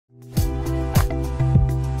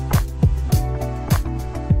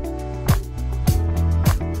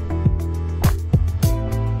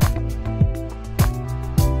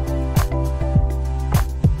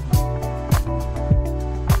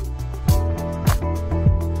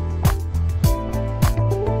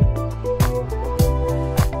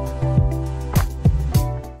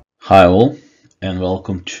Hi all, and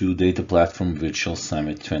welcome to Data Platform Virtual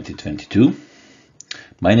Summit 2022.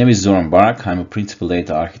 My name is Zoran Barac. I'm a Principal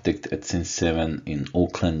Data Architect at Sin7 in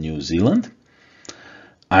Auckland, New Zealand.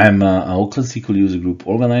 I'm an Auckland SQL User Group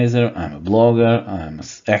organizer, I'm a blogger, I'm an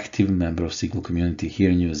active member of SQL community here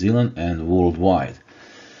in New Zealand and worldwide.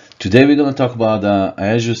 Today we're going to talk about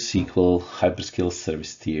Azure SQL Hyperscale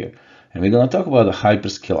service tier, and we're going to talk about the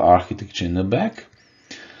Hyperscale architecture in the back.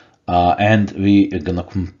 And we are going to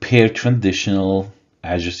compare traditional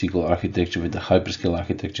Azure SQL architecture with the Hyperscale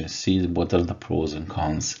architecture and see what are the pros and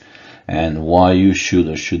cons and why you should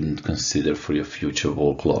or shouldn't consider for your future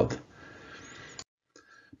workload.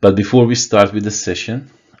 But before we start with the session,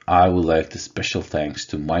 I would like to special thanks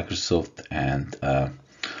to Microsoft and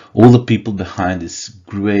all the people behind this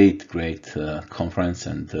great conference,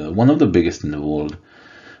 and one of the biggest in the world.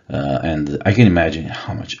 And I can imagine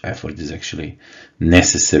how much effort is actually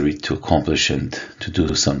necessary to accomplish and to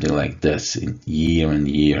do something like this in year and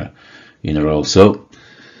year in a row. So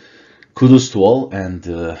kudos to all, and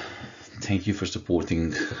thank you for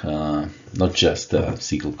supporting not just the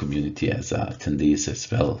SQL community as attendees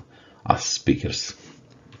as well as speakers.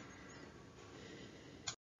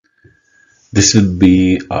 This would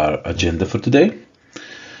be our agenda for today.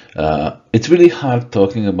 It's really hard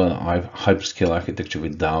talking about hyperscale architecture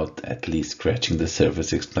without at least scratching the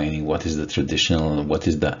surface, explaining what is the traditional and what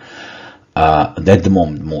is the at the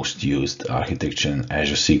moment most used architecture in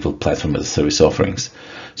Azure SQL Platform as a Service offerings.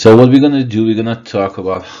 So what we're going to do, we're going to talk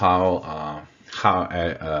about how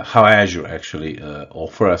Azure actually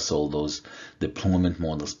offer us all those deployment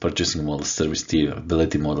models, purchasing models, service tier,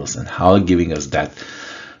 ability models, and how giving us that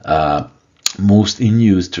most in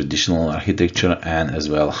use traditional architecture and as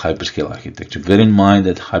well hyperscale architecture. Bear in mind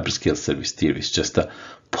that hyperscale service tier is just a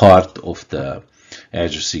part of the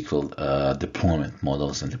Azure SQL deployment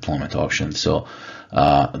models and deployment options. So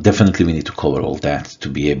definitely we need to cover all that to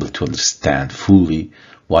be able to understand fully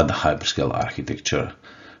what the hyperscale architecture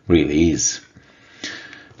really is.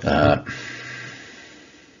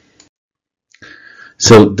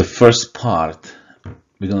 So the first part,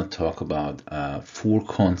 we're going to talk about 4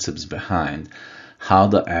 concepts behind how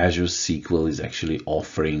the Azure SQL is actually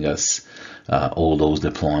offering us all those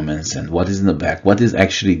deployments, and what is in the back, what is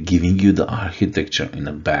actually giving you the architecture in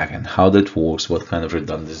the back, and how that works, what kind of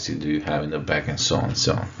redundancy do you have in the back, and so on and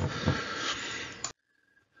so on.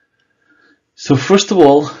 So first of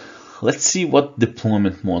all, let's see what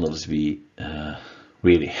deployment models we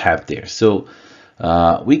really have there. So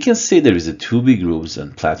we can say there is 2 big groups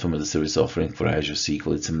and platform as a service offering for Azure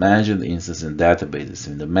SQL. It's a managed instance and databases.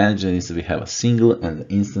 In the managed instance, we have a single and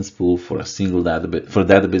instance pool for a single database. For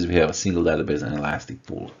database, we have a single database and elastic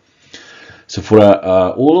pool. So for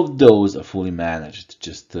all of those are fully managed.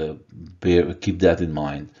 Just keep that in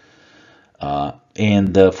mind.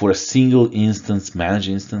 And for a single instance, managed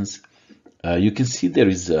instance, you can see there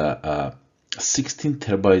is a 16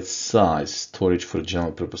 terabyte size storage for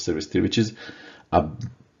general purpose service tier, which is a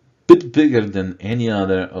bit bigger than any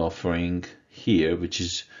other offering here, which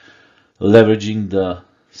is leveraging the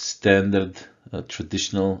standard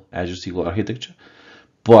traditional Azure SQL architecture.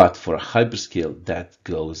 But for a hyperscale, that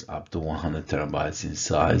goes up to 100 terabytes in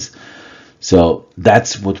size. So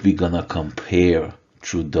that's what we're gonna compare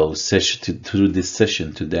through this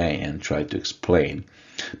session today and try to explain.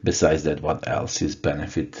 Besides that, what else is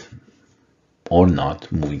benefit or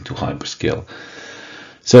not moving to hyperscale.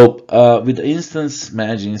 So with the instance,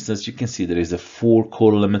 managed instance, you can see there is a 4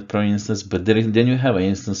 core limit per instance, but then you have an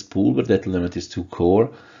instance pool where that limit is 2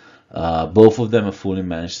 core. Both of them are fully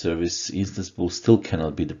managed service. Instance pool still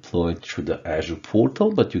cannot be deployed through the Azure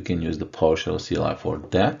portal, but you can use the PowerShell CLI for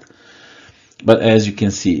that. But as you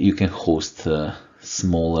can see, you can host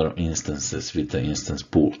smaller instances with the instance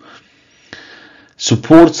pool.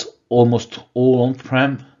 Supports almost all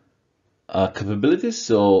on-prem capabilities,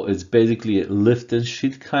 so it's basically a lift and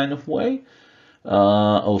shift kind of way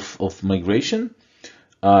of migration.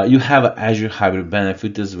 You have an Azure hybrid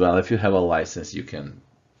benefit as well. If you have a license, you can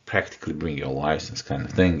practically bring your license kind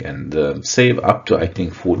of thing and save up to, I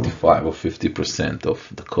think, 45 or 50% of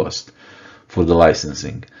the cost for the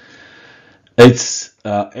licensing. It's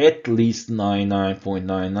at least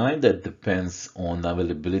 99.99. That depends on the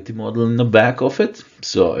availability model in the back of it.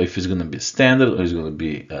 So if it's going to be standard or it's going to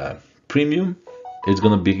be premium, it's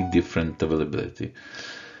going to be different availability.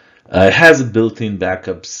 It has a built-in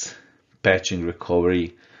backups, patching,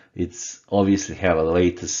 recovery. It's obviously have a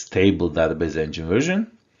latest stable database engine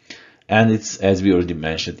version, and it's, as we already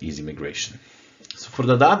mentioned, easy migration. So for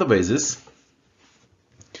the databases,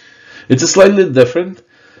 it's a slightly different.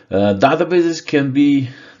 Databases can be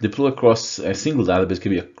deployed across a single database,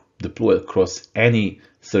 can be deployed across any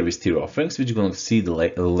service tier offerings, which you're going to see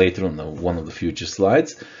later on one of the future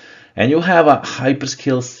slides. And you have a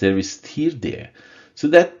hyperscale service tier there. So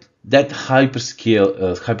that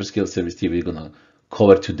hyperscale service tier we're going to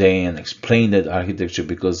cover today and explain that architecture,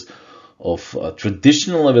 because of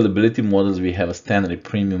traditional availability models, we have a standard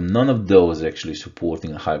premium. None of those are actually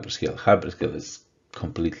supporting a hyperscale. Hyperscale is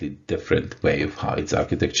completely different way of how it's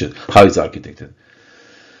architected.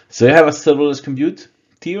 So you have a serverless compute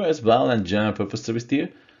tier as well, and general purpose service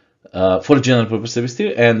tier. For general purpose service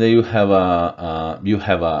tier, and you have a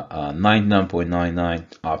 99.99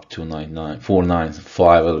 up to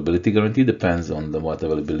 99.495 availability guarantee. Depends on what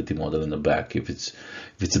availability model in the back. If it's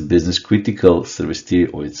a business critical service tier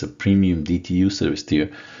or it's a premium DTU service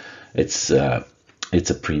tier, it's a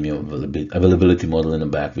premium availability model in the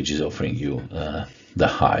back, which is offering you the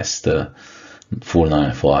highest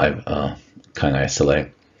 495 kind of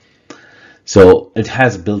SLA. So it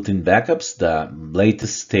has built-in backups, the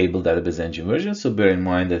latest stable database engine version. So bear in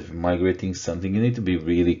mind that if migrating something, you need to be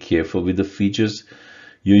really careful with the features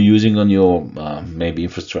you're using on your maybe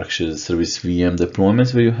infrastructure service VM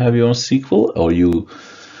deployments where you have your own SQL, or you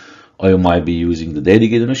might be using the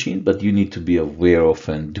dedicated machine, but you need to be aware of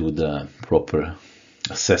and do the proper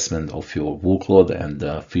assessment of your workload and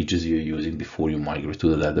the features you're using before you migrate to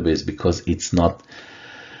the database, because it's not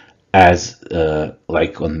as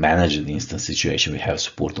like on managed instance situation. We have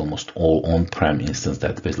support almost all on-prem instance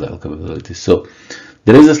database level capabilities. So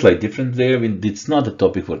there is a slight difference there. It's not a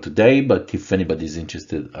topic for today, but if anybody is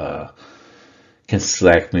interested, can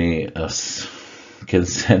Slack me, can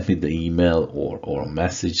send me the email or a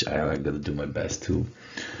message. I'm gonna do my best to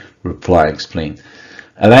reply, explain.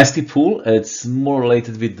 Elastic pool, it's more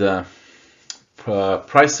related with the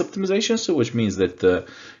price optimization, so which means that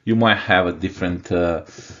you might have a different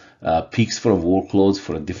peaks for workloads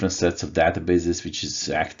for different sets of databases, which is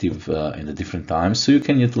active in the different times. So you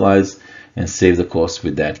can utilize and save the cost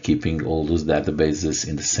with that, keeping all those databases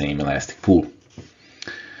in the same elastic pool.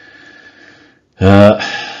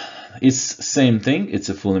 It's same thing. It's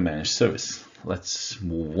a fully managed service. Let's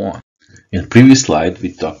move on. In the previous slide,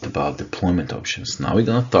 we talked about deployment options. Now we're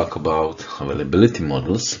going to talk about availability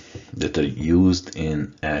models that are used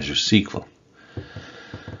in Azure SQL.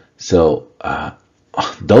 So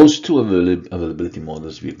those two availability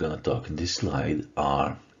models we're going to talk in this slide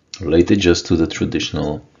are related just to the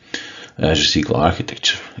traditional Azure SQL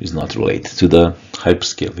architecture. It's not related to the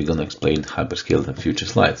Hyperscale. We're going to explain Hyperscale in future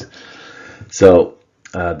slides. So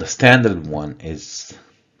the standard one is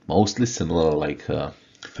mostly similar, like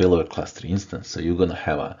failover cluster instance. So you're going to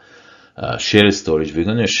have a shared storage. We're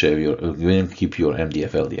going to keep your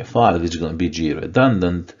MDF LDF file, which is going to be G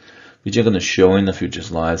redundant, which I'm going to show in the future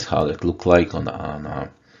slides how that look like in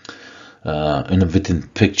a within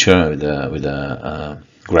picture with a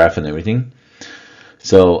graph and everything.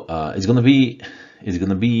 So it's going to be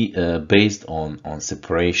based on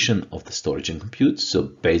separation of the storage and compute. So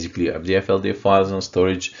basically, MDF LDF files on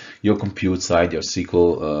storage, your compute side, your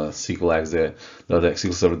SQL server.exe,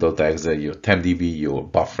 your TempDB, your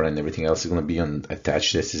buffer, and everything else is going to be on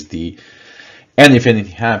attached SSD. And if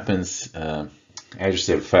anything happens,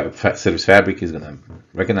 Azure Service Fabric is going to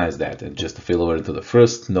recognize that and just fail over to the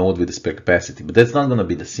first node with the spare capacity. But that's not going to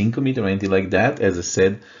be the sync commit or anything like that. As I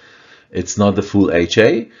said, it's not the full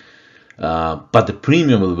HA. But the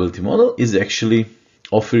premium availability model is actually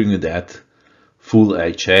offering you that full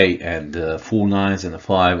HA and 4 nines and a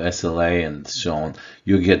 5 SLA and so on.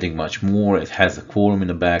 You're getting much more. It has a quorum in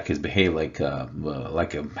the back. It's behaved like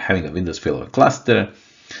having a Windows failover cluster,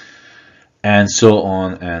 and so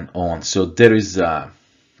on and on. So there is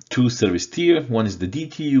two service tier. One is the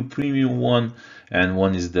DTU premium one, and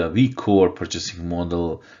one is the vCore purchasing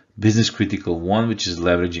model, business critical one, which is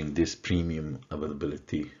leveraging this premium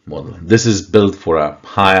availability model. This is built for a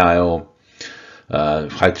high I/O,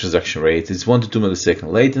 high transaction rate. It's 1 to 2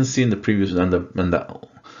 millisecond latency in the previous, and the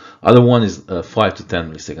other one is 5 to 10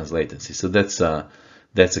 milliseconds latency. So that's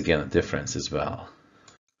again a difference as well.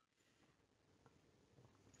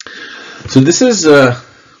 So this is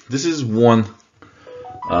one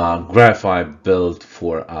graph I built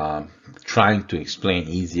for trying to explain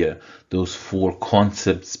easier those 4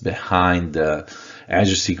 concepts behind the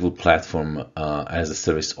Azure SQL platform as a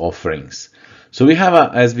service offerings. So we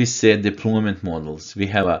have as we said, deployment models. We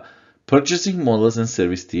have purchasing models and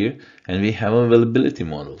service tier, and we have availability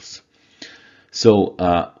models. So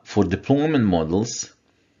for deployment models,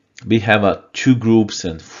 we have 2 groups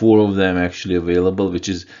and 4 of them actually available, which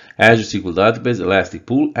is Azure SQL Database, Elastic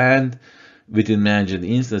Pool, and within managed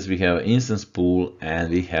instance, we have an instance pool,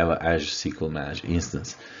 and we have an Azure SQL managed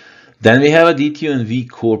instance. Then we have a DTU and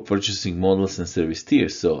vCore purchasing models and service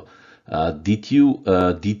tiers. So DTU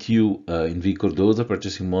in vCore, those are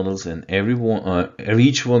purchasing models, and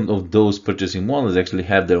each one of those purchasing models actually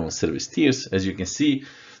have their own service tiers. As you can see,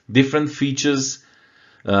 different features.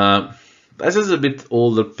 This is a bit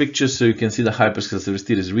older picture, so you can see the Hyperscale service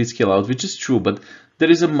tier is rescale out, which is true, but there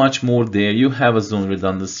is a much more there. You have a zone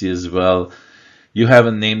redundancy as well. You have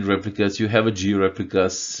a named replicas. You have a geo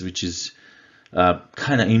replicas, which is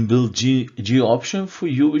kind of inbuilt geo option for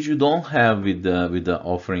you, which you don't have with the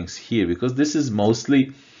offerings here, because this is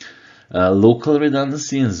mostly local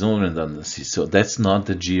redundancy and zone redundancy. So that's not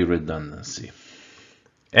the geo redundancy.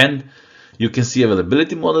 And you can see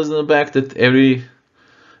availability models in the back that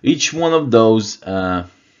each one of those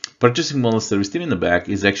purchasing model service team in the back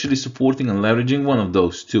is actually supporting and leveraging one of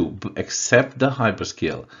those two, except the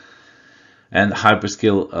Hyperscale. And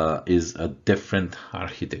Hyperscale is a different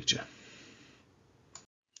architecture.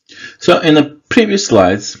 So in the previous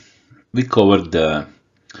slides, we covered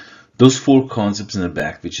those four concepts in the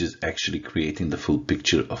back, which is actually creating the full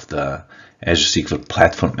picture of the Azure SQL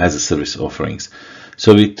platform as a service offerings.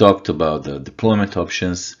 So we talked about the deployment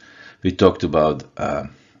options, we talked about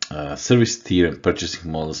service tier and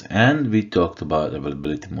purchasing models, and we talked about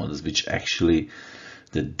availability models, which actually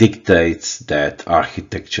dictates that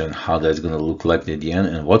architecture and how that's going to look like at the end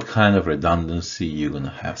and what kind of redundancy you're going to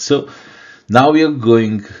have. So now we are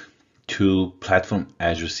going to platform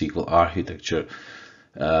Azure SQL architecture.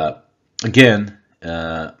 Again,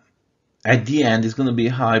 at the end, it's going to be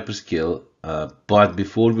Hyperscale, but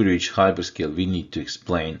before we reach Hyperscale, we need to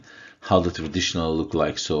explain how the traditional look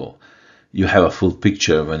like, so you have a full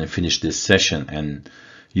picture when you finish this session and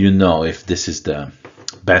you know if this is the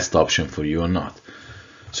best option for you or not.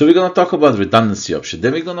 So we're going to talk about redundancy option,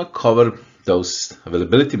 then we're going to cover those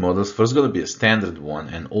availability models. First going to be a standard one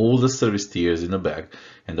and all the service tiers in the back,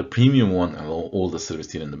 and the premium one and all the service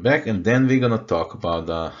tier in the back, and then we're going to talk about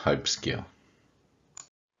the Hyperscale.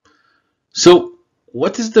 So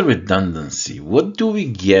what is the redundancy? What do we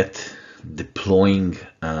get deploying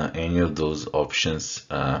any of those options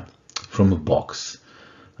from a box,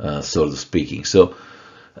 sort of speaking? So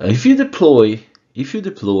if you deploy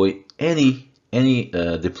any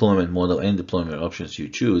deployment model, any deployment options you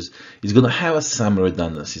choose, it's going to have some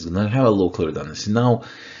redundancy. It's going to have a local redundancy. Now,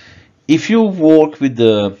 if you work with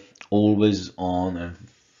the always on and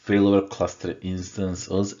failover cluster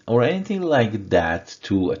instances or anything like that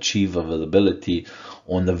to achieve availability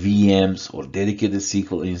on the VMs or dedicated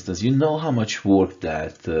SQL instance, you know how much work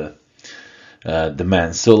that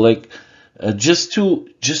demands. So like just to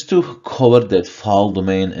cover that file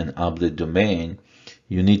domain and update domain,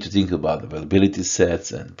 you need to think about availability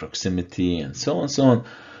sets and proximity and so on and so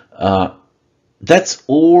on. That's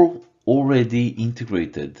all already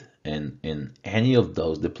integrated in any of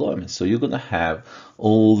those deployments. So you're going to have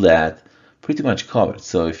all that pretty much covered.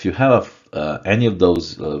 So if you have any of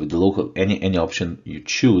those with the local, any option you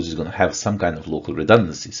choose is going to have some kind of local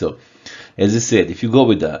redundancy. So as I said, if you go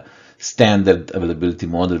with the standard availability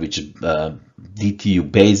model, which is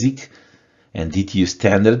DTU basic and DTU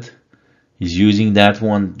standard, is using that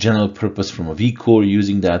one, general purpose from a vCore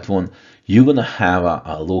using that one, you're going to have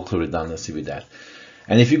a local redundancy with that.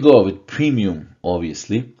 And if you go with premium,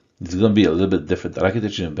 obviously, it's going to be a little bit different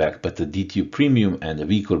architecture in back, but the DTU premium and the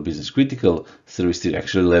vCore business critical service are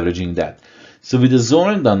actually leveraging that. So with the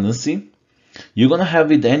zone redundancy, you're going to have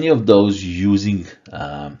with any of those using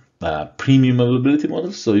premium availability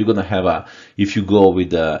models. So you're going to have if you go with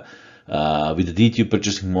the DTU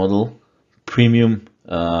purchasing model, premium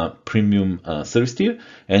service tier,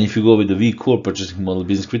 and if you go with the vCore purchasing model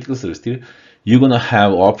business critical service tier, you're going to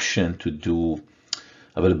have option to do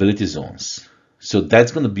availability zones. So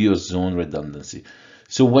that's going to be your zone redundancy.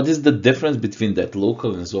 So what is the difference between that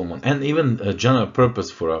local and zone one, and even a general purpose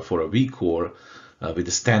for a vCore with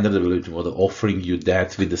the standard availability model offering you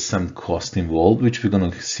that with some cost involved, which we're going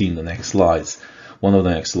to see in the next slides, one of the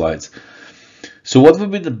next slides. So what would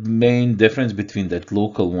be the main difference between that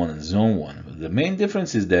local one and zone one? The main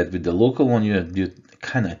difference is that with the local one, you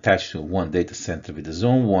kind of attach to one data center. With the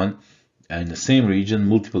zone one, in the same region,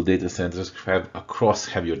 multiple data centers have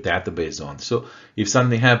your database on. So if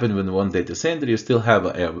something happened with one data center, you still have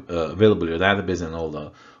available your database, and all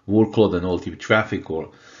the workload and all the traffic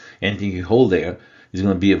or anything you hold there is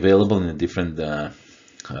going to be available in a different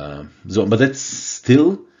zone. But that's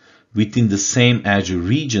still within the same Azure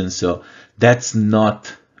region, so that's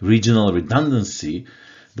not regional redundancy.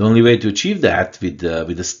 The only way to achieve that with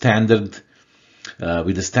the standard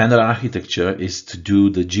architecture is to do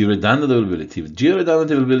the geo-redundant availability. With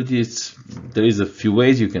geo-redundant availability, there is a few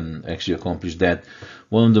ways you can actually accomplish that.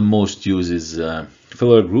 One of the most used is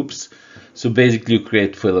failover groups. So basically you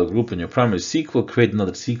create failover group in your primary SQL, create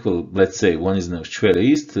another SQL, let's say one is in Australia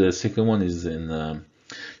East, the second one is in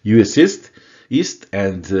US East,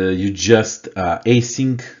 and you just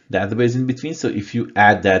async database in between. So if you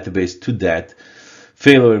add database to that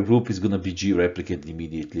failover group, is going to be geo-replicated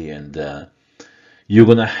immediately, and you're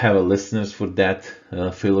going to have a listeners for that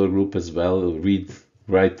failover group as well, read,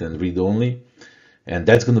 write, and read only, and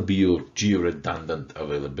that's going to be your geo-redundant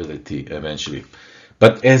availability eventually.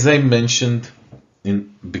 But as I mentioned at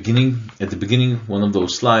the beginning, one of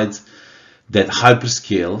those slides, that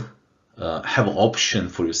Hyperscale have an option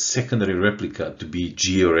for your secondary replica to be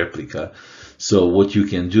geo-replica. So what you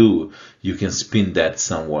can do, you can spin that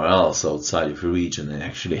somewhere else outside of your region and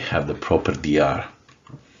actually have the proper DR.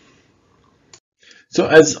 So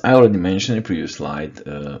as I already mentioned in the previous slide,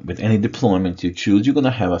 with any deployment you choose, you're going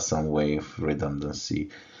to have some way of redundancy,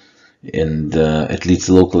 and at least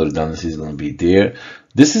local redundancy is going to be there.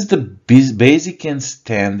 This is the basic and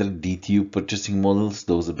standard DTU purchasing models.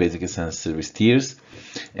 Those are basic and standard service tiers,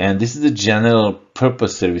 and this is the general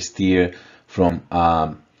purpose service tier from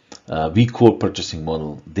vCore purchasing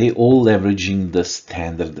model. They all leveraging the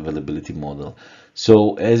standard availability model.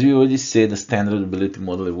 So as we already said, the standard availability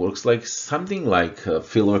model, it works like something like a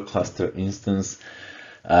failover cluster instance.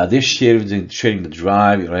 They're sharing the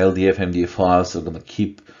drive. Your LDF, MDF files are going to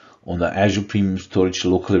keep on the Azure Premium Storage,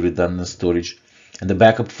 locally redundant storage, and the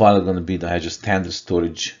backup file are going to be the Azure Standard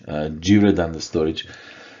Storage, geo-redundant storage.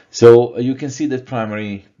 So you can see that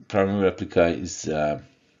primary replica is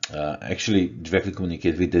actually directly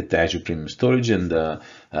communicate with the Azure Premium Storage, and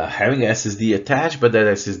having SSD attached, but that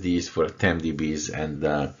SSD is for 10 dBs and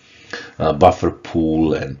buffer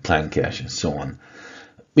pool and plan cache and so on.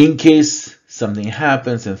 In case something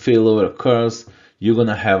happens and failover occurs, you're going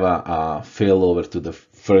to have a failover to the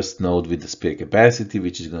first node with the spare capacity,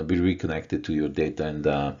 which is going to be reconnected to your data and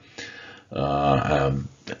MDF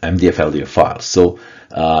LDF files. So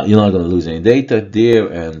you're not going to lose any data there,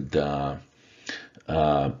 and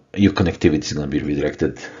your connectivity is going to be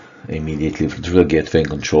redirected immediately through the gateway and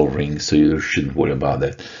control ring, so you shouldn't worry about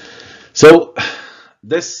that. So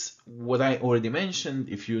that's what I already mentioned.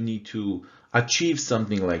 If you need to achieve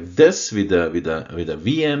something like this with the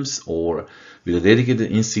VMs or with the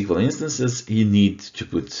dedicated SQL instances, you need to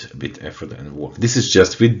put a bit effort and work. This is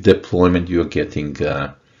just with deployment you're getting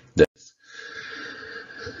this.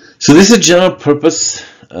 So this is general purpose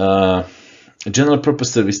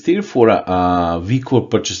service tier for a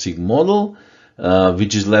vCore purchasing model,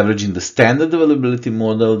 which is leveraging the standard availability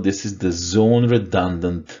model. This is the zone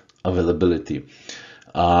redundant availability.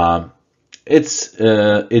 It's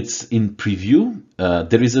in preview.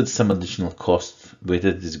 There is some additional cost with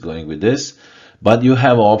it is going with this, but you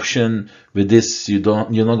have option with this. You're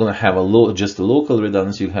not going to have just a local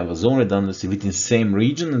redundancy. You have a zone redundancy within the same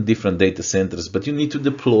region and different data centers, but you need to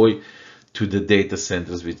deploy to the data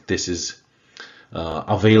centers which this is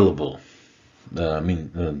available.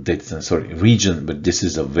 Data center, sorry, region, but this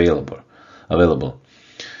is available.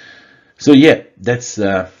 So yeah, that's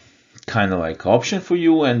kind of like option for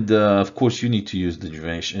you, and of course you need to use the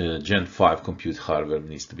Gen 5 compute hardware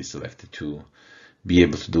needs to be selected to be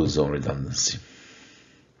able to do zone redundancy.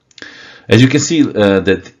 As you can see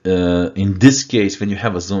that in this case, when you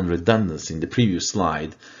have a zone redundancy in the previous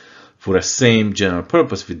slide for a same general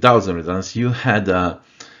purpose without zone redundancy, you had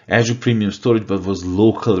Azure Premium Storage but was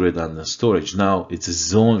local redundant storage. Now it's a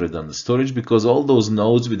zone redundant storage because all those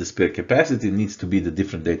nodes with the spare capacity needs to be the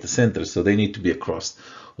different data centers, so they need to be across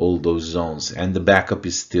all those zones, and the backup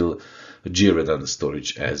is still geo-redundant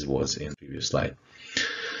storage as was in the previous slide.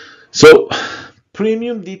 So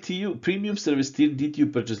premium DTU, premium service tier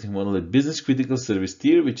DTU purchasing model, and business critical service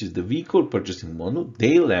tier, which is the vCore purchasing model,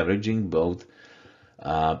 they leveraging both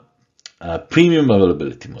premium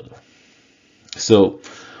availability model. So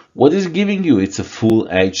what is giving you? It's a full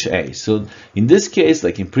HA. So in this case,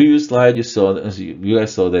 like in previous slide, you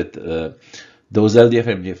guys saw that those LDF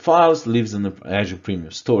MDF files lives in the Azure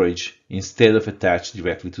Premium Storage instead of attached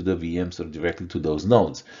directly to the VMs or directly to those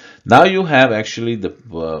nodes. Now you have actually the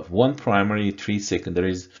one primary, three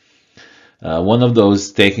secondaries. One of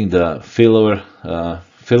those taking the failover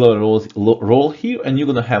role here, and you're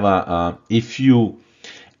gonna have if you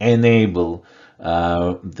enable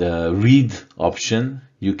the read option,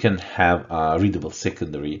 you can have a readable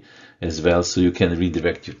secondary as well, so you can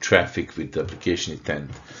redirect your traffic with the application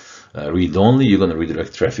intent. Read only, you're going to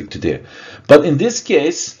redirect traffic to there. But in this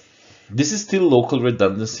case, this is still local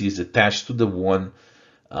redundancy is attached to the one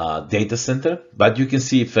data center, but you can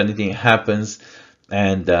see if anything happens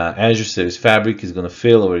and Azure Service Fabric is going to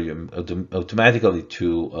fail over you automatically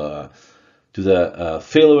to to the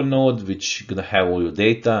failover node, which is gonna have all your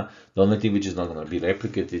data. The only thing which is not gonna be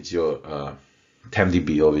replicated is your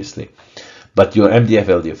TempDB, obviously. But your MDF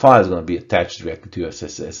LDF file is going to be attached directly to your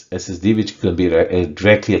SSD, which can be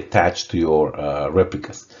directly attached to your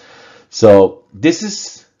replicas. So this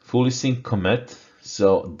is fully sync commit.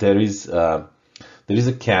 So there is a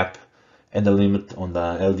cap and a limit on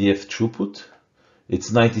the LDF throughput.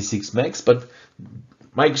 It's 96 megs, but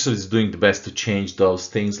Microsoft is doing the best to change those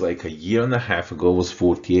things. Like a year and a half ago was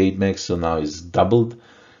 48 megs, so now it's doubled.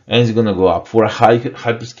 And it's going to go up. For a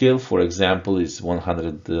hyperscale, for example, is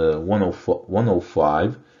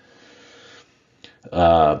 105.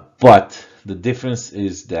 But the difference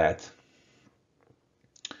is that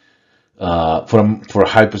for a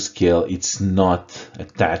hyperscale, it's not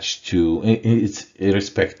attached to, it's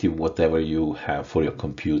irrespective whatever you have for your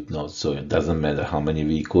compute node. So it doesn't matter how many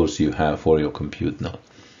vCores you have for your compute node.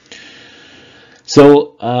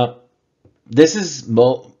 So this is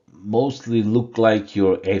mostly look like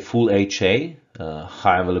your full HA,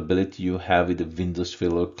 high availability you have with the Windows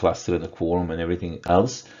failover cluster and the quorum and everything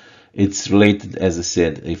else. It's related, as I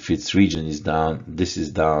said, if its region is down, this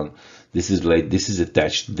is down, this is late, this is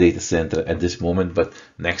attached to data center at this moment. But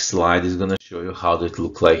next slide is going to show you how that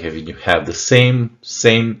look like when you have the same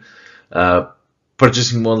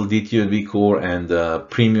purchasing model, DTU and vCore, and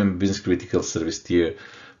premium business critical service tier,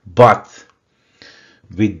 but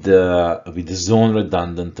with the zone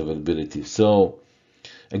redundant availability. So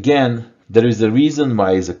again, there is a reason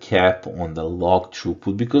why is a cap on the log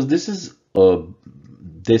throughput, because this is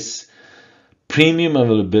this premium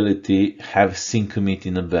availability have sync commit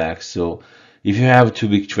in the back. So if you have too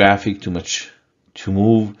big traffic, too much to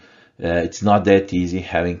move, it's not that easy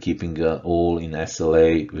keeping all in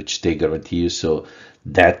SLA, which they guarantee you. So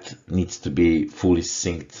that needs to be fully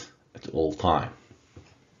synced at all time.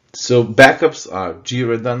 So backups are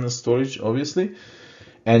geo-redundant storage, obviously,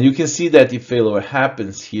 and you can see that if failover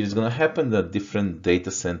happens here, it's going to happen in a different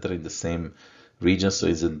data center in the same region, so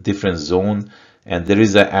it's a different zone, and there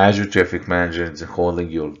is an Azure Traffic Manager it's holding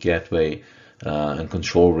your gateway and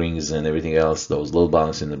control rings and everything else, those load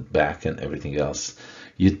balancers in the back and everything else.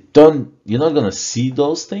 You're not going to see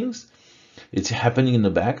those things. It's happening in the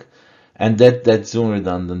back, and that zone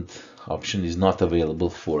redundant option is not available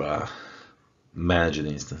for a managed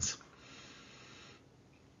instance.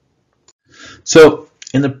 So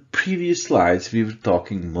in the previous slides, we were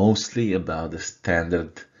talking mostly about the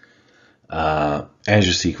standard Azure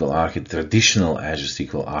SQL architecture, traditional Azure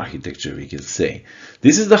SQL architecture, we can say.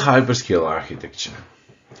 This is the hyperscale architecture.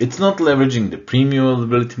 It's not leveraging the premium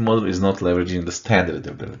availability model, it's not leveraging the standard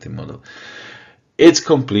availability model. It's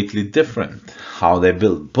completely different how they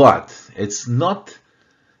build, but it's not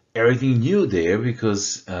everything new there,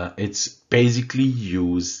 because it's basically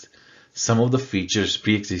used some of the features,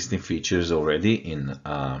 pre-existing features already in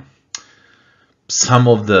some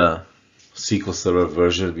of the SQL Server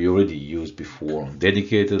version we already used before on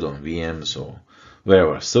dedicated, on VMs, or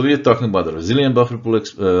wherever. So we are talking about the resilient buffer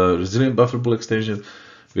pool extension.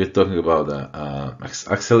 We are talking about the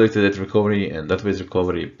accelerated data recovery and database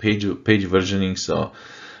recovery, page versioning. So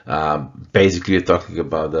basically, we're talking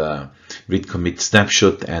about the read commit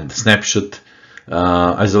snapshot and the snapshot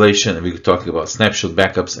isolation, and we're talking about snapshot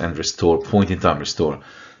backups and restore, point in time restore.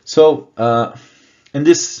 So in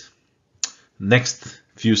this next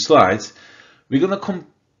few slides, we're gonna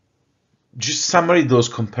just summarize those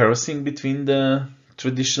comparison between the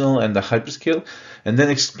traditional and the hyperscale, and then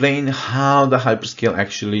explain how the hyperscale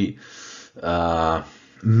actually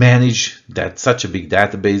manage such a big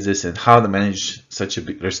databases, and how to manage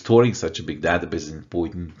restoring such a big database in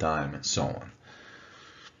point in time, and so on.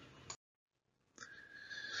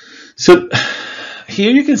 So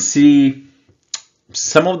here you can see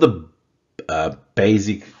some of the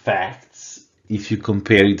basic facts if you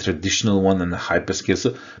compare the traditional one and the hyperscale.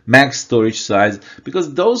 So max storage size,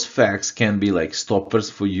 because those facts can be like stoppers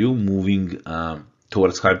for you moving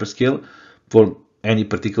towards hyperscale for any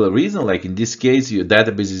particular reason. Like in this case, your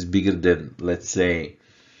database is bigger than, let's say,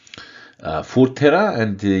 4 tera,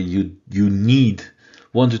 and you need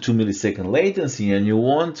 1 to 2 millisecond latency, and you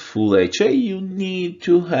want full HA, you need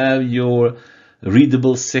to have your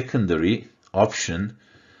readable secondary option.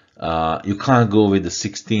 You can't go with the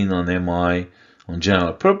 16 on MI on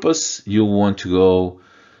general purpose. You want to go,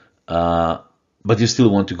 but you still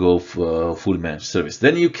want to go for full managed service.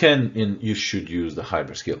 Then you should use the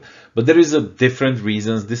hyperscale. But there is a different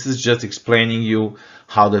reasons. This is just explaining you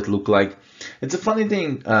how that look like. It's a funny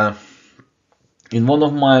thing. In one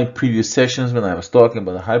of my previous sessions when I was talking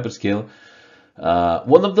about the hyperscale,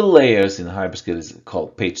 one of the layers in hyperscale is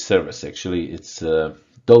called page service. Actually, it's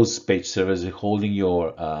those page servers are holding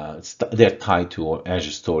your, they're tied to your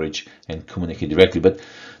Azure storage and communicate directly. But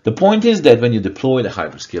the point is that when you deploy the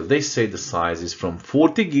Hyperscale, they say the size is from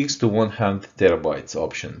 40 gigs to 100 terabytes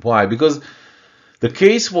option. Why? Because the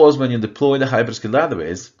case was when you deploy the Hyperscale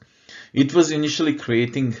database, it was initially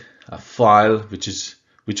creating a file which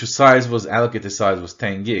size was allocated size was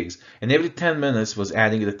 10 gigs, and every 10 minutes was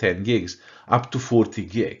adding the 10 gigs up to 40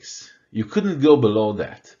 gigs. You couldn't go below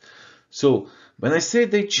that. So when I say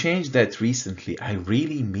they changed that recently, I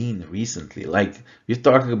really mean recently. Like we're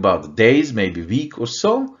talking about days, maybe a week or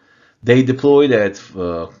so. They deployed that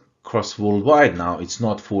across worldwide now. It's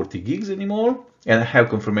not 40 gigs anymore, and I have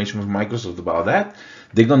confirmation from Microsoft about that.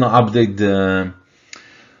 They're gonna update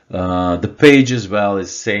the page as well.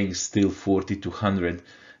 Is saying still 40 to 100.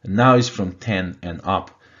 Now it's from 10 and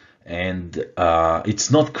up, and it's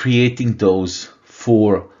not creating those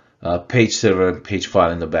four page server and page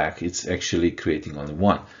file in the back. It's actually creating only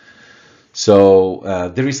one. So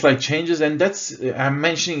there is slight changes, and I'm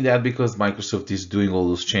mentioning that because Microsoft is doing all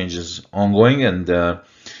those changes ongoing, and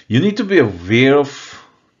you need to be aware of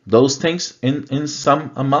those things in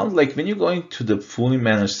some amount. Like when you're going to the fully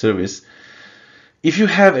managed service, if you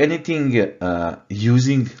have anything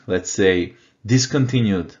using, let's say,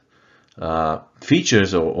 discontinued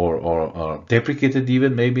features or deprecated,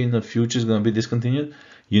 even maybe in the future is going to be discontinued,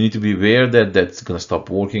 you need to be aware that that's going to stop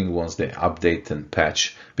working once they update and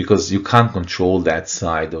patch, because you can't control that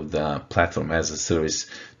side of the platform as a service.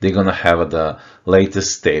 They're going to have the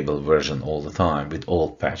latest stable version all the time with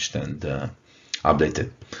all patched and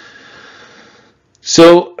updated.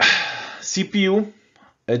 So CPU,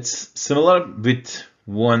 it's similar with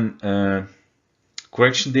one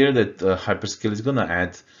correction there that Hyperscale is going to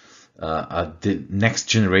add the next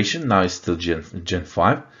generation. Now it's still Gen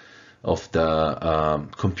 5 of the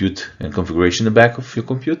compute and configuration in the back of your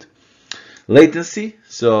compute. Latency,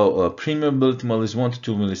 so premium ability model is 1 to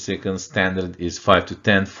 2 milliseconds, standard is 5 to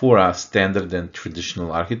 10 for a standard and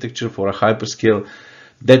traditional architecture. For a Hyperscale,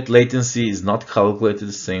 that latency is not calculated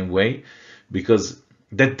the same way, because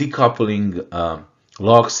that decoupling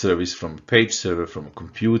log service from a page server, from a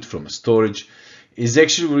compute, from a storage, is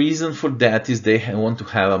actually reason for that is they want to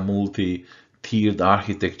have a multi-tiered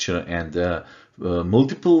architecture and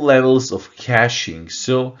multiple levels of caching.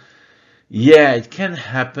 So yeah, it can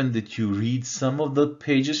happen that you read some of the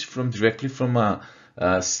pages directly from a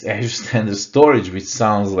Azure standard storage, which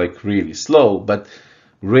sounds like really slow, but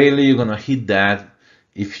rarely you're gonna hit that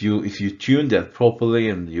if you tune that properly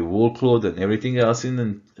and your workload and everything else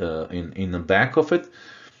in the back of it.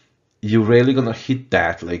 You're rarely gonna hit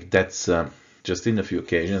that. Like that's just in a few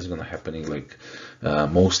occasions gonna happening. Like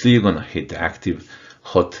mostly you're gonna hit active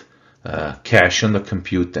hot cache on the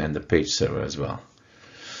compute and the page server as well.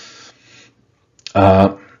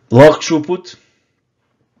 Log throughput.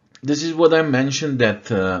 This is what I mentioned, that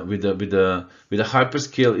with the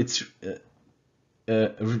Hyperscale,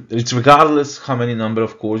 it's regardless how many number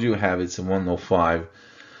of cores you have. It's a 105,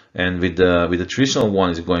 and with the traditional one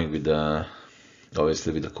is going with the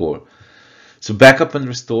obviously with the core. So backup and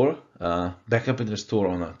restore on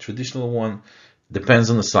a traditional one depends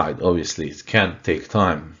on the side. Obviously, it can take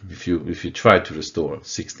time. If you try to restore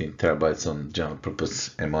 16 terabytes on general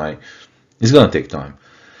purpose MI, it's gonna take time.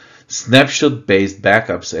 Snapshot based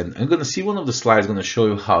backups, and I'm gonna see one of the slides going to show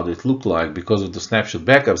you how it look like because of the snapshot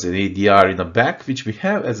backups and ADR in the back, which we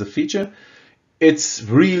have as a feature. It's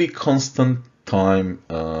really constant time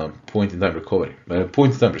point in time recovery,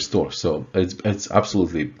 point in time restore. So it's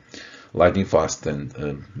absolutely lightning fast and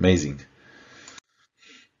amazing.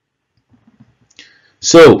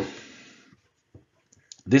 So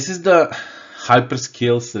this is the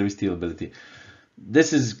Hyperscale service scalability.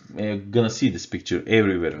 This is gonna see this picture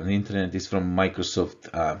everywhere on the internet. It's from Microsoft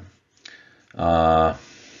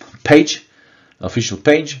page, official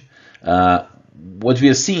page. What we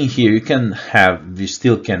are seeing here, we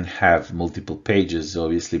still can have multiple pages,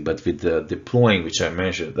 obviously, but with the deploying, which I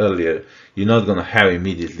mentioned earlier, you're not gonna have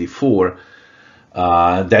immediately four.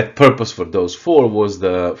 That purpose for those four was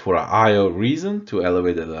for an IO reason, to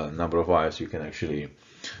elevate the number of IOs you can actually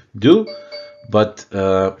do, but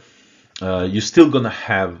you're still gonna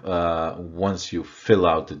have once you fill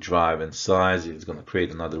out the drive and size, it's gonna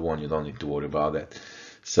create another one. You don't need to worry about that.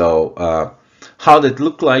 So how that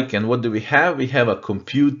look like and what do we have? We have a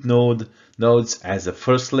compute nodes as a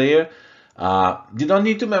first layer. You don't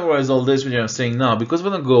need to memorize all this, which I'm saying now, because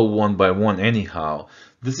we're gonna go one by one anyhow.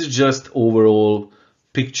 This is just overall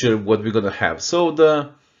picture what we're gonna have. So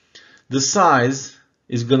the size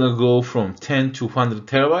is gonna go from 10 to 100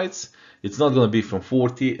 terabytes. It's not going to be from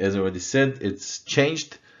 40, as I already said. It's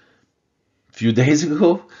changed a few days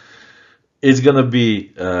ago. it's gonna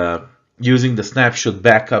be using the snapshot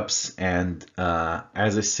backups and,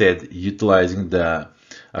 as I said, utilizing the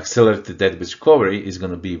accelerated database recovery is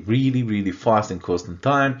going to be really, really fast and cost and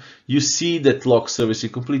time. You see that log service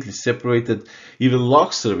is completely separated. Even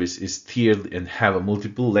log service is tiered and have a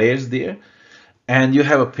multiple layers there. And you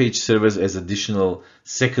have a page service as additional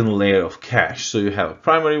second layer of cache. So you have a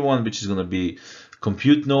primary one, which is going to be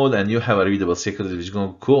compute node, and you have a readable secondary, which is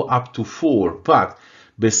going to go up to 4. But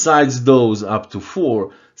besides those up to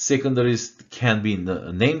 4, secondaries can be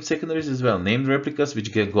named secondaries as well, named replicas,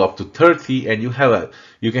 which can go up to 30, and you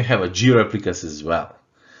can have a G replicas as well.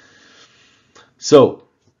 So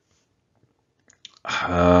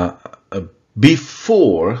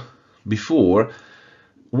before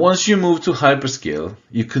once you move to Hyperscale,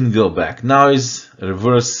 you can go back. Now is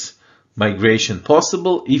reverse migration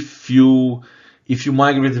possible if you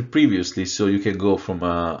migrated previously, so you can go from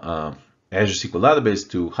Azure SQL database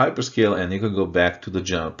to Hyperscale, and you can go back to the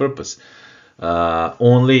general purpose.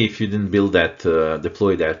 Only if you didn't build that,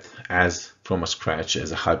 deploy that as from scratch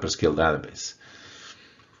as a Hyperscale database.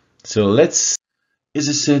 So let's, as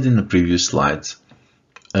I said in the previous slides,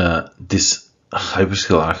 this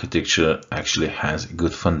Hyperscale architecture actually has a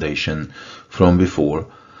good foundation from before,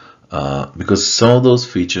 because some of those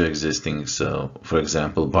features existing. So, for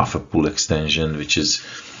example, buffer pool extension, which is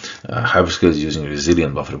Hyperscale is using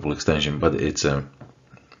resilient buffer pool extension, but it's the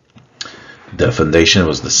foundation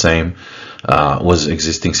was the same, was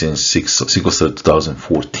existing since SQL Server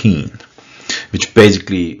 2014. Which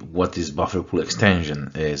basically, what is buffer pool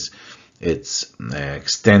extension is, it's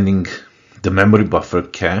extending the memory buffer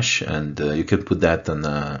cache, and you can put that on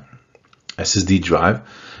a SSD drive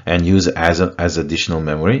and use it as additional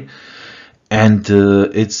memory, and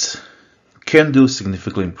it's can do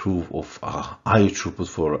significantly improve of IO throughput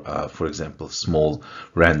for example, small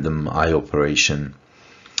random IO operation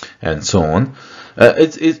and so on.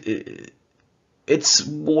 It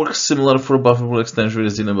works similar for buffer pool extension,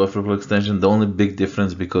 resilient buffer pool extension. The only big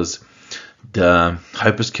difference, because the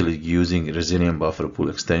Hyperscale is using resilient buffer pool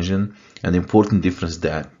extension, and the important difference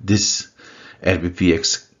that this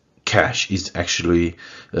RBPX cache is actually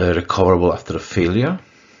recoverable after a failure,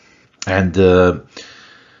 and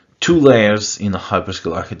 2 layers in a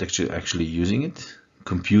Hyperscale architecture actually using it.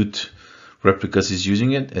 Compute replicas is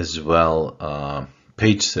using it as well.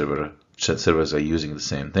 Page servers are using the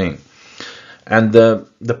same thing, and the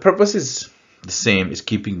purpose is the same, is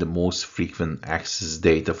keeping the most frequent access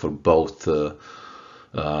data for both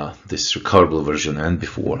this recoverable version and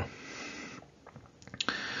before.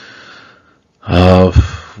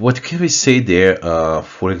 What can we say there?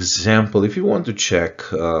 For example, if you want to check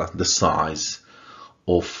the size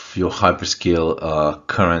of your Hyperscale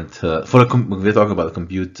current, we're talking about a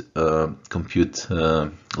compute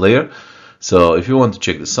layer. So if you want to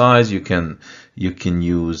check the size, you can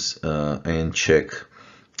use and check.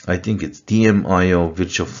 I think it's DMIO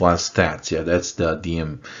virtual file stats. Yeah, that's the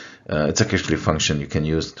DM. It's actually a function you can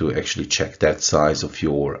use to actually check that size of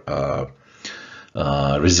your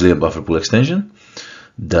resilient buffer pool extension.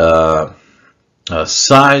 The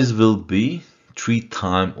size will be 3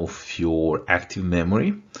 times of your active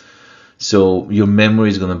memory. So your memory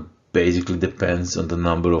is going to basically depends on the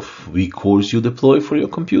number of vCores you deploy for your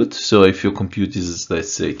compute. So if your compute is,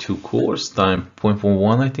 let's say, 2 cores times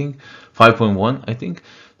 0.1, I think 5.1, I think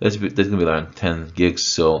that's going to be around 10 gigs.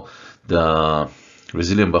 So the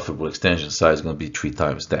resilient buffer pool extension size is going to be 3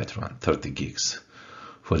 times that, around 30 gigs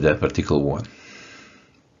for that particular one.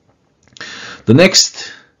 The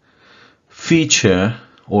next feature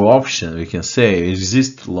or option we can say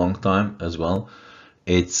exists a long time as well.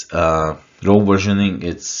 It's row versioning.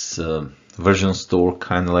 It's version store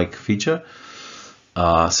kind of like feature.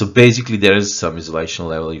 So basically there is some isolation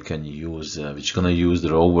level you can use, which is going to use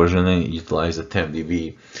the row versioning, utilize the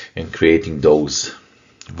TempDB and creating those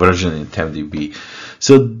version in TempDB.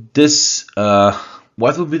 So this,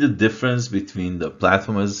 what would be the difference between the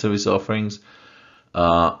platform as a service offerings?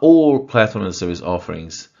 All platform as a service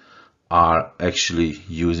offerings are actually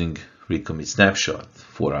using read commit snapshot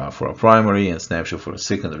for a primary and snapshot for a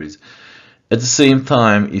secondaries. At the same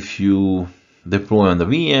time, if you deploy on the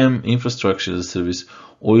VM infrastructure as a service,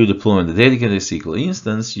 or you deploy on the dedicated SQL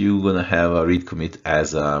instance, you're gonna have a read commit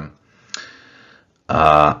as a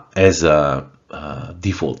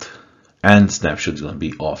default, and snapshot is gonna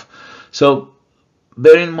be off. So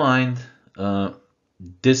bear in mind,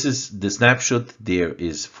 this is the snapshot. There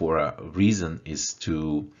is for a reason, is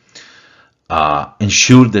to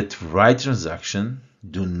ensure that write transaction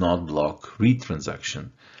do not block read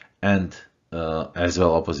transaction, and as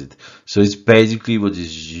well opposite. So it's basically what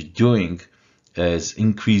is doing is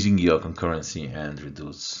increasing your concurrency and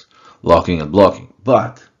reduce locking and blocking.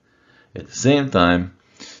 But at the same time,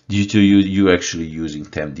 due to you actually using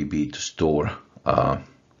TempDB to store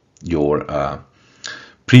your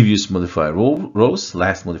previous modified rows,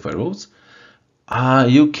 last modified rows,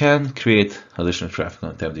 you can create additional traffic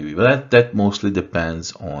on TempDB, but that mostly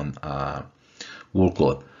depends on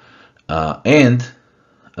workload. And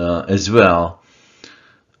as well,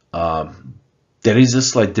 there is a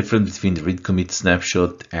slight difference between the read commit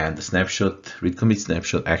snapshot and the snapshot. Read commit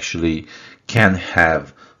snapshot actually can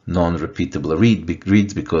have non-repeatable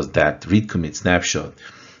reads because that read commit snapshot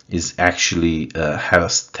is actually have a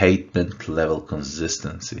statement level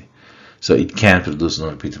consistency, so it can produce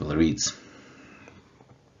non-repeatable reads,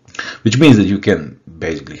 which means that you can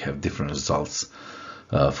basically have different results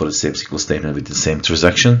for the same SQL statement with the same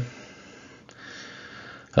transaction.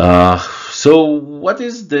 So what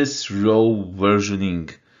is this row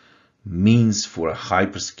versioning means for a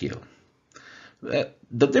hyperscale?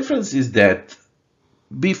 The difference is that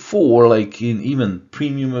before, like in even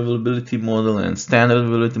premium availability model and standard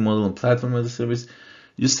availability model and platform as a service,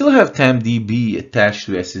 you still have TempDB attached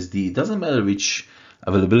to SSD. It doesn't matter which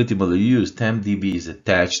availability model you use, TempDB is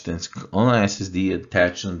attached and on an SSD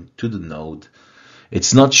attached to the node.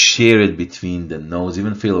 It's not shared between the nodes.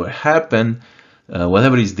 Even if failure happen,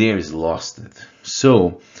 whatever is there is lost.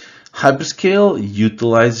 So Hyperscale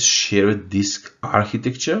utilizes shared disk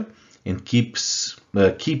architecture and keeps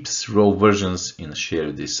row versions in a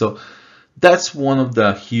shared disk. So that's one of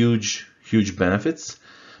the huge benefits,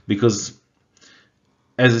 because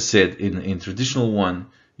as I said, in traditional one,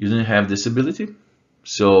 you don't have this ability.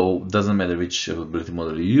 So it doesn't matter which availability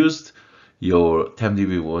model you used, your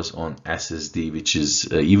TempDB was on SSD, which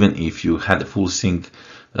is even if you had a full sync,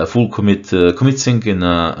 full commit sync in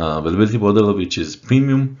availability model, which is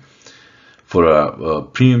premium for a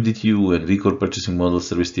premium DTU and vCore purchasing model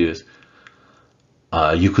service tiers,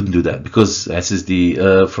 you couldn't do that because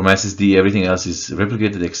SSD from SSD everything else is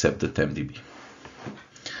replicated except the TempDB.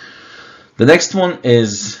 The next one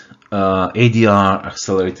is ADR,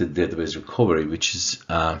 accelerated database recovery, which is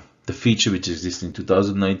the feature which exists in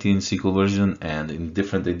 2019 SQL version and in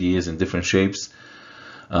different ideas and different shapes.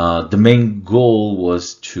 The main goal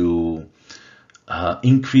was to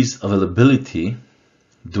increase availability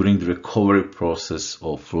during the recovery process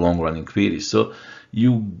of long-running queries. So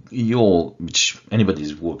you all, which anybody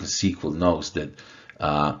who's working SQL knows that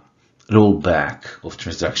rollback of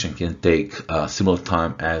transaction can take similar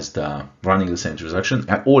time as the running the same transaction,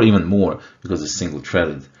 or even more because it's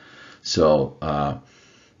single-threaded. So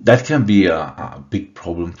that can be a big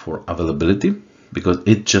problem for availability because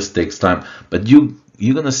it just takes time. But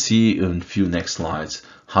you're gonna see in a few next slides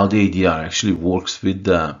how the ADR actually works with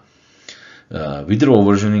the row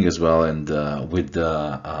versioning as well, and with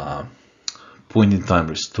the point-in-time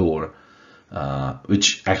restore,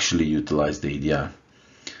 which actually utilize the ADR.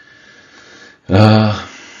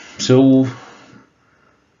 So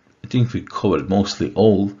I think we covered mostly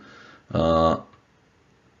all.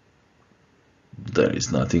 There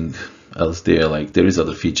is nothing else there. Like there is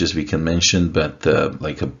other features we can mention, but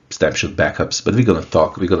like a snapshot backups. But we're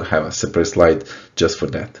gonna have a separate slide just for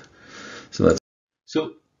that.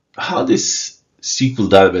 So how this SQL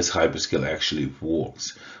database hyperscale actually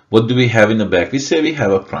works? What do we have in the back? We say we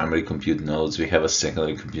have a primary compute nodes, we have a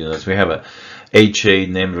secondary compute nodes, we have a HA,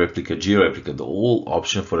 name replica, georeplica, the whole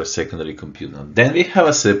option for a secondary compute node. Then we have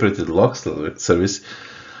a separated log service,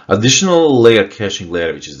 additional layer caching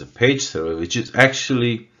layer, which is the page server, which is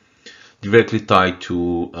actually directly tied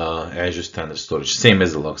to Azure Standard Storage, same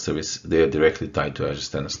as the log service. They are directly tied to Azure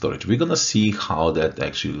Standard Storage. We're gonna see how that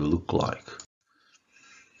actually look like.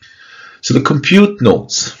 So the compute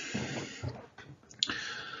nodes.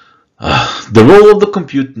 The role of the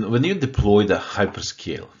compute, when you deploy the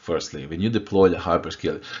hyperscale, firstly, when you deploy the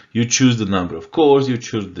hyperscale, you choose the number of cores, you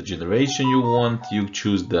choose the generation you want, you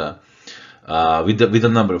choose the, with the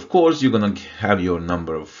number of cores, you're gonna have your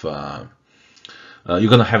number of, you're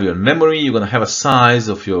gonna have your memory, you're gonna have a size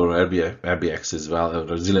of your RBX as well,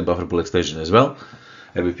 resilient buffer pool extension as well,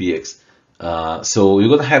 RBPX. So you're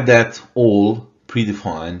gonna have that all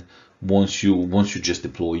predefined once you just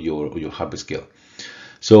deploy your hyperscale.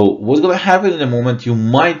 So what's going to happen in a moment, you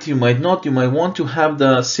might want to have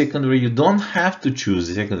the secondary. You don't have to choose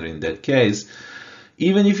the secondary in that case.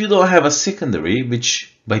 Even if you don't have a secondary,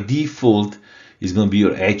 which by default is going to be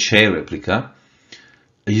your HA replica,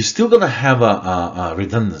 you're still going to have a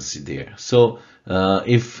redundancy there. So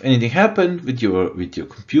if anything happened with your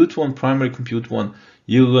compute one, primary compute one,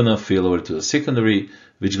 you're going to fail over to the secondary,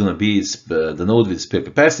 which is going to be the node with spare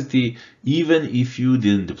capacity, even if you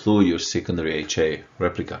didn't deploy your secondary HA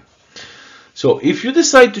replica. So if you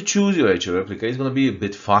decide to choose your Azure replica, it's going to be a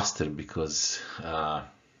bit faster because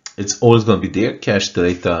it's always going to be there, cached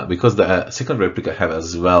data, because the second replica have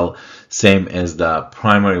as well, same as the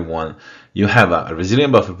primary one. You have a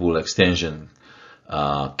resilient buffer pool extension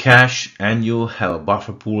cache, and you have a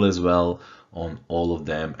buffer pool as well on all of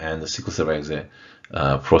them, and the SQL Server Exe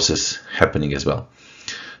process happening as well.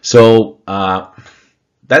 So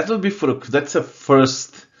that will be that's a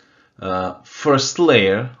first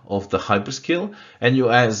layer of the hyperscale, and you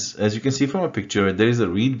as you can see from a picture, there is a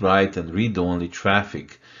read write and read only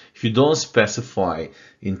traffic. If you don't specify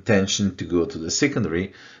intention to go to the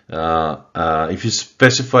secondary, if you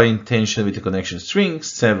specify intention with the connection string,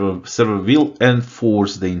 server will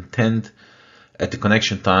enforce the intent at the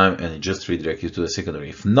connection time and just redirect you to the secondary.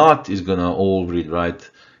 If not, it's gonna all read write,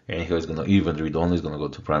 and here it's gonna even read only is gonna go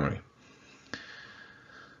to primary.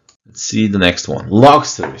 Let's see the next one, log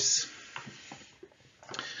service.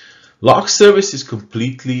 Log service is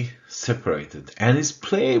completely separated and is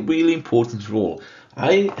play a really important role.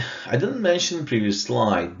 I didn't mention in previous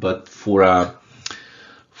slide, but for a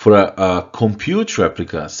compute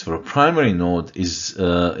replicas, for a primary node is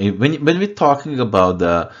when we're talking about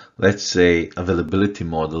the, let's say, availability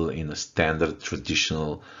model in a standard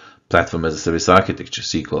traditional platform as a service architecture,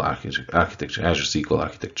 SQL architecture, Azure SQL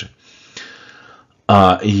architecture.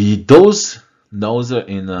 Those nodes are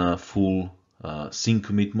in a full sync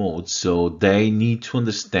commit mode, so they need to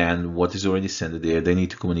understand what is already sent there. They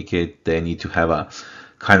need to communicate. They need to have a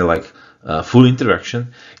kind of like full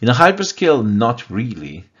interaction. In a hyperscale, not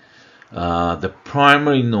really. The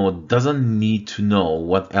primary node doesn't need to know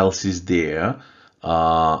what else is there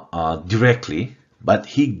directly, but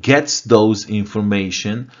he gets those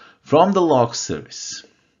information from the log service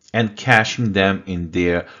and caching them in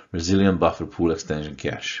their resilient buffer pool extension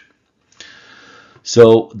cache.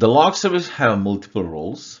 So the log service have multiple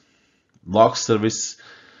roles. Log service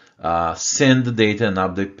send the data and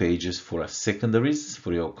update pages for secondaries,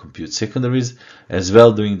 for your compute secondaries, as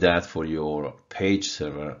well doing that for your page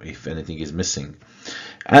server if anything is missing.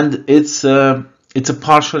 And it's a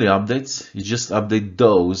partially updates. You just update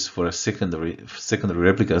those for a secondary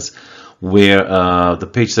replicas where the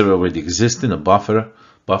page server already exists in a buffer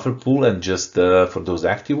pool, and just for those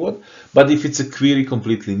active one. But if it's a query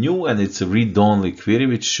completely new and it's a read-only query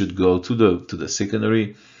which should go to the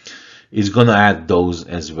secondary, it's gonna add those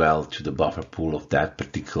as well to the buffer pool of that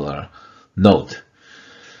particular node.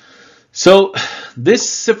 So this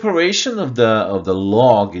separation of the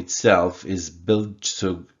log itself is built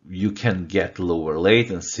so you can get lower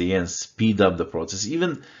latency and speed up the process.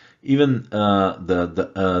 Even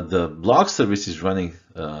the log service is running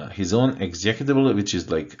his own executable, which is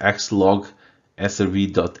like xlog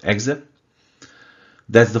srv.exe.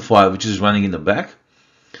 That's the file which is running in the back.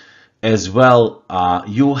 As well,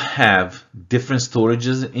 you have different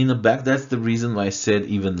storages in the back. That's the reason why I said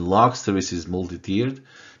even log service is multi-tiered,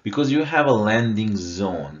 because you have a landing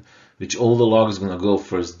zone, which all the logs are going to go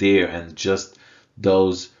first there, and just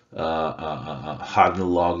those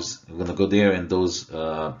hardened logs are going to go there, and those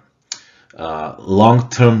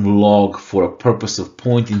long-term log for a purpose of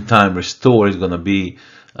point-in-time restore is going to be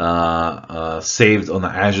saved on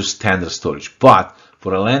an Azure standard storage. But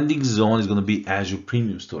for a landing zone, it's going to be Azure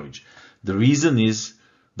Premium Storage. The reason is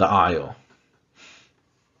the I/O.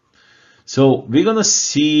 So we're going to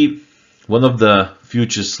see one of the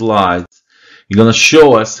future slides. You're going to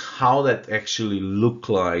show us how that actually look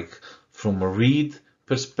like from a read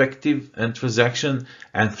perspective and transaction,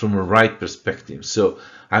 and from a write perspective. So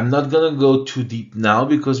I'm not going to go too deep now,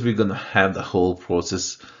 because we're going to have the whole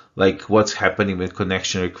process, like what's happening when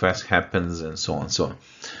connection request happens and so on and so on.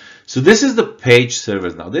 So this is the page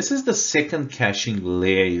servers now. This is the second caching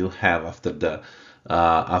layer you have after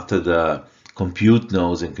the compute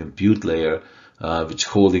nodes and compute layer, which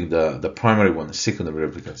holding the primary one, the secondary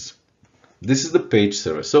replicas. This is the page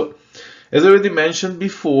server. So as I already mentioned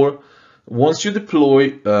before, once you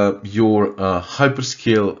deploy your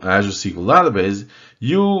Hyperscale Azure SQL database,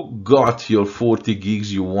 you got your 40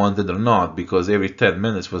 gigs you wanted or not, because every 10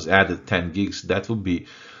 minutes was added 10 gigs. That would be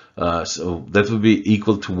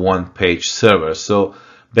equal to one page server. So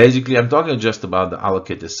basically, I'm talking just about the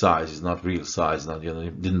allocated size. It's not real size. Not,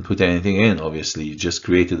 you didn't put anything in. Obviously, you just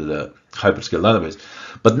created the Hyperscale database.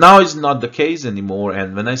 But now it's not the case anymore.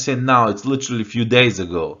 And when I say now, it's literally a few days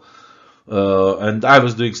ago. And I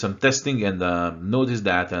was doing some testing and noticed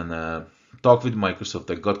that, and talked with Microsoft.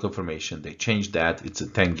 I got confirmation. They changed that. It's a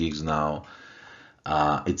 10 gigs now.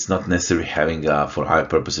 It's not necessary having for our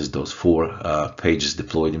purposes those 4 pages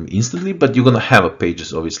deployed instantly, but you're gonna have a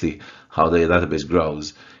pages. Obviously, how the database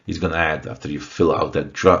grows is gonna add after you fill out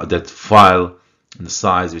that file the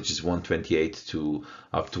size, which is 128 to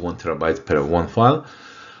up to 1 terabyte per one file,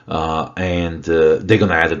 and they're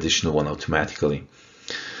gonna add additional one automatically.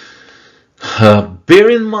 Bear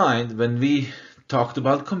in mind, when we talked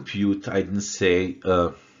about compute, I didn't say,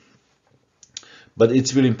 but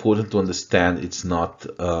it's really important to understand it's not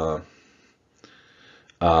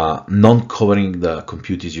non-covering. The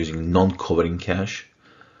compute is using non-covering cache.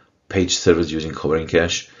 Page servers using covering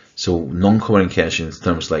cache. So non-covering cache in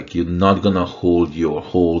terms like you're not gonna hold your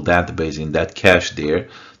whole database in that cache there,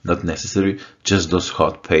 not necessary, just those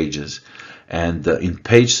hot pages. And in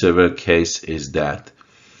page server case is that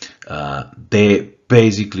they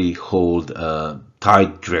basically hold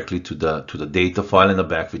tied directly to the data file in the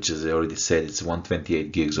back, which as I already said, it's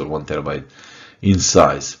 128 gigs or 1 terabyte in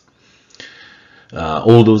size.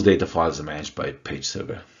 All those data files are managed by page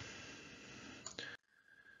server.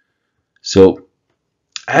 So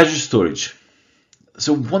Azure storage.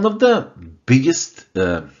 So one of the biggest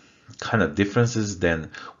kind of differences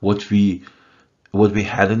than what we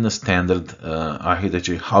had in the standard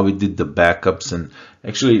architecture, how we did the backups, and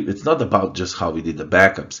actually it's not about just how we did the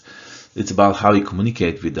backups, it's about how we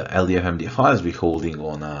communicate with the LDF MDF files we're holding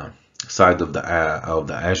on a side of the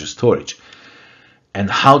Azure storage, and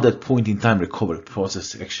how that point in time recovery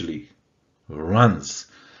process actually runs.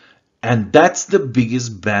 And that's the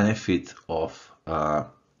biggest benefit of Azure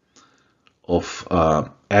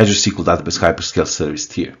SQL Database Hyperscale Service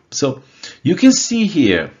tier. So you can see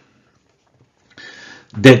here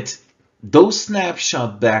that those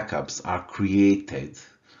snapshot backups are created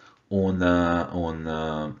on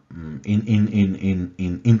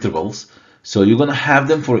in intervals. So you're gonna have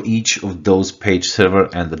them for each of those page server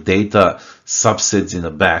and the data subsets in the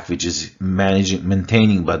back, which is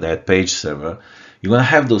maintaining by that page server. You're gonna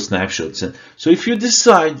have those snapshots, and so if you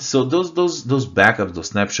decide, so those backups, those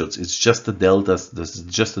snapshots, it's just the deltas, this is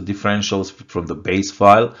just the differentials from the base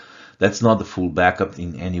file. That's not the full backup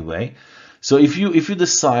in any way. So if you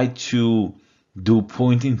decide to do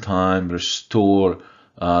point in time restore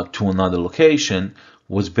to another location,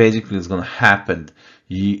 what's basically is gonna happen,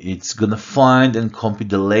 it's gonna find and copy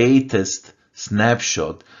the latest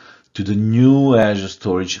snapshot to the new Azure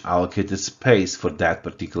storage allocated space for that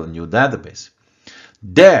particular new database.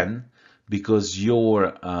 Then, because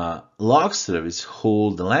your log service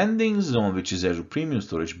hold the landing zone, which is Azure Premium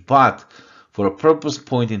Storage, but for a purpose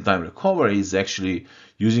point in time recovery is actually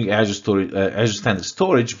using Azure storage, Azure Standard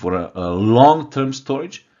Storage for a long-term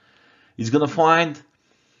storage, it's gonna find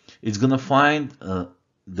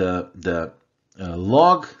the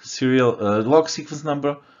log sequence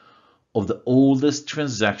number of the oldest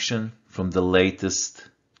transaction from the latest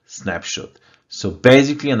snapshot. So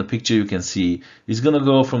basically, in the picture you can see, it's gonna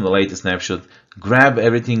go from the latest snapshot, grab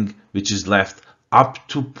everything which is left up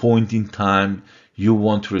to point in time you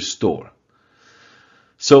want to restore.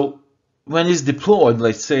 So when it's deployed,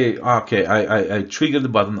 let's say, okay, I trigger the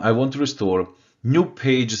button, I want to restore, new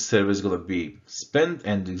page server is gonna be spent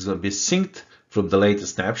and it's gonna be synced from the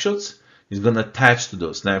latest snapshots. It's gonna attach to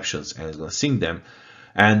those snapshots and it's gonna sync them.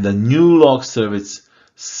 And the new log service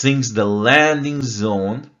syncs the landing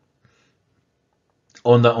zone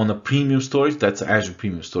on the premium storage. That's Azure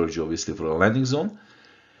Premium Storage, obviously, for the landing zone.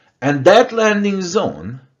 And that landing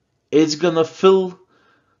zone is gonna fill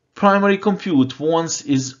primary compute once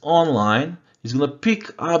is online. It's gonna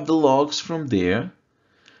pick up the logs from there,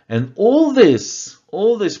 and all this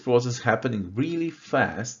process happening really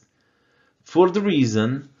fast for the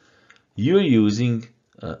reason you're using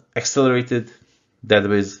accelerated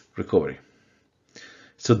database recovery.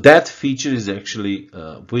 So that feature is actually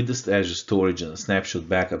with this Azure storage and snapshot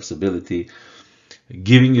backups ability,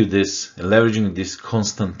 giving you this, leveraging this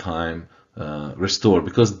constant time restore,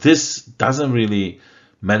 because this doesn't really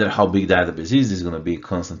matter how big database is, it's going to be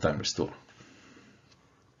constant time restore.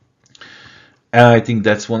 And I think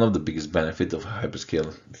that's one of the biggest benefits of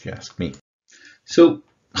Hyperscale, if you ask me. So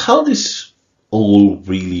how this all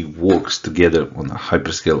really works together on a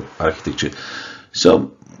Hyperscale architecture?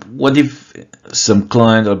 So what if some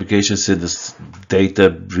client application sends data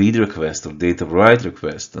read request or data write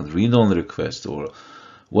request and read only request, or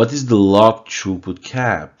what is the log throughput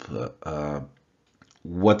cap?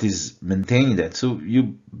 What is maintaining that? So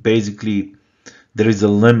you basically, there is a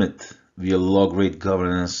limit via log rate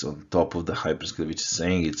governance on top of the Hyperscale, which is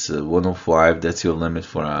saying it's 105. That's your limit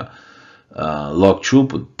for a log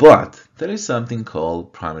throughput. But there is something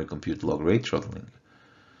called primary compute log rate throttling,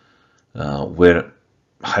 where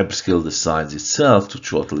Hyperscale decides itself to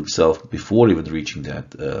throttle itself before even reaching that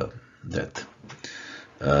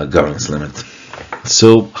governance limit.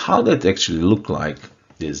 So how that actually look like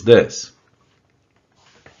is this.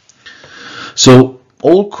 So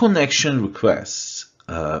all connection requests,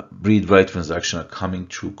 read-write transaction are coming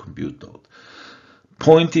through compute node.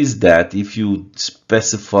 Point is that if you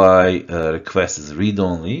specify a request as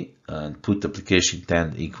read-only and put application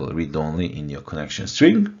intent equal read-only in your connection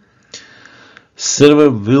string, server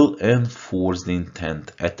will enforce the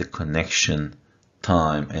intent at the connection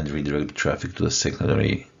time and redirect the traffic to the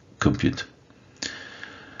secondary compute.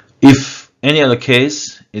 If any other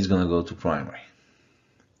case, it's going to go to primary.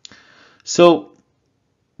 So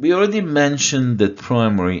we already mentioned that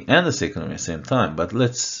primary and the secondary at the same time, but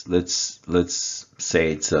let's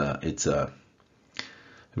say it's a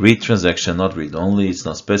read transaction, not read only. It's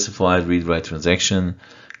not specified. Read-write transaction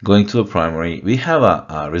going to a primary. We have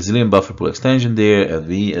a resilient buffer pool extension there, and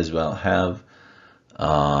we as well have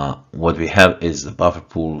what we have is the buffer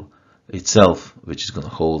pool itself, which is going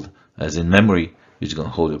to hold, as in memory, which is going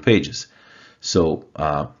to hold your pages. So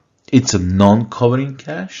it's a non-covering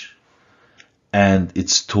cache, and it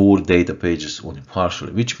stores data pages only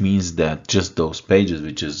partially, which means that just those pages,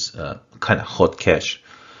 which is kind of hot cache,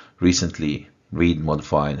 recently read,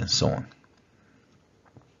 modified, and so on.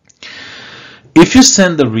 If you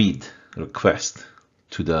send a read request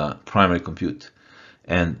to the primary compute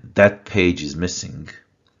and that page is missing,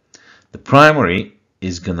 the primary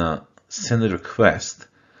is gonna send a request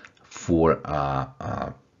for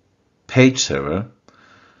a page server,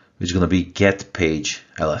 which is gonna be get page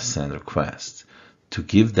LSN request to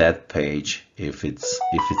give that page if it's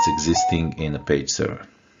existing in a page server.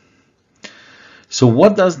 So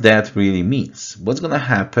what does that really mean? What's gonna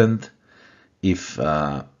happen if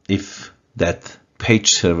that page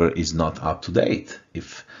server is not up to date?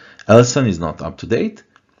 If LSN is not up to date,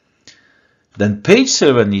 then page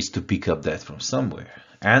server needs to pick up that from somewhere,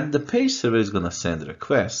 and the page server is going to send a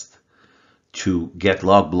request to get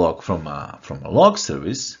log block from a log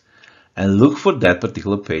service and look for that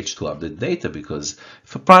particular page to update data, because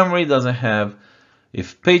if a primary doesn't have,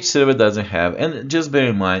 if page server doesn't have, and just bear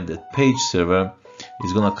in mind that page server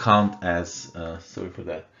is going to count as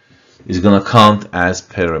is going to count as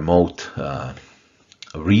per remote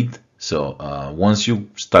read. So once you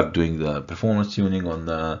start doing the performance tuning on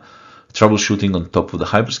the troubleshooting on top of the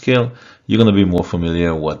Hyperscale, you're going to be more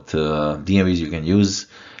familiar what DMVs you can use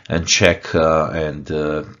and check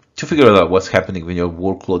to figure out what's happening with your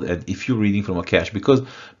workload and if you're reading from a cache. Because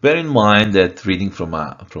bear in mind that reading from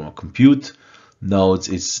a compute nodes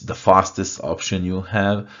is the fastest option you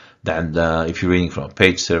have. Then if you're reading from a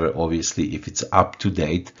page server, obviously if it's up to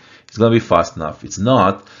date, it's going to be fast enough. If it's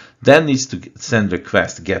not, then needs to send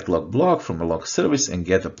request get log block from a log service and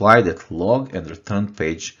get apply that log and return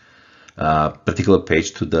page particular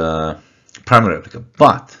page to the primary replica.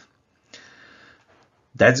 But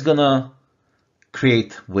that's gonna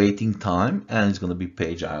create waiting time, and it's gonna be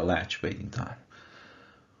page IO latch waiting time,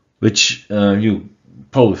 which you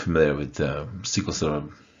probably familiar with SQL Server,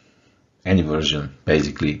 any version.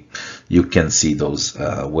 Basically, you can see those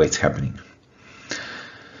waits happening.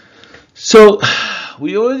 So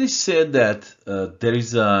we already said that there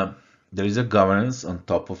is a governance on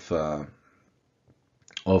top of the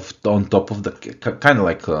kind of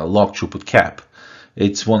like a log throughput cap.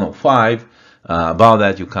 It's 105. Above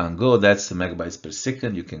that you can't go. That's the megabytes per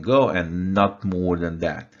second you can go, and not more than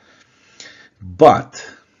that. But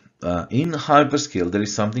in Hyperscale there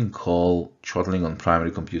is something called throttling on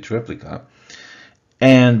primary compute replica,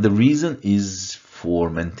 and the reason is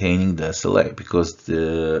for maintaining the SLA, because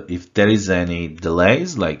if there is any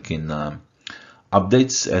delays, like in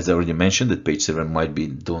updates, as I already mentioned, that page server might be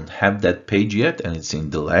don't have that page yet and it's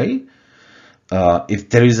in delay. If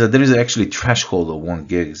there is actually threshold of 1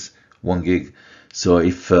 gig. So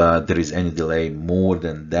if there is any delay more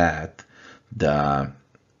than that, the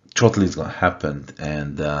throttling is going to happen,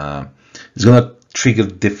 and it's going to trigger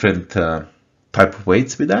different type of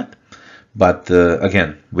waits with that. But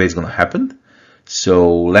again, wait is going to happen.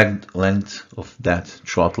 So length of that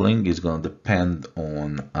throttling is going to depend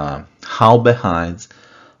on how behind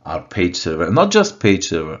our page server, not just page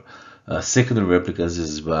server, secondary replicas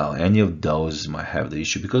as well. Any of those might have the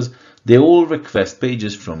issue, because they all request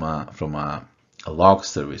pages from a log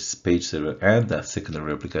service, page server, and the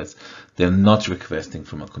secondary replicas. They're not requesting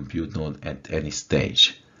from a compute node at any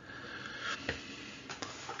stage.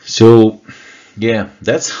 So yeah,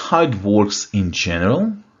 that's how it works in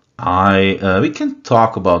general. We can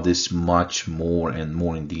talk about this much more and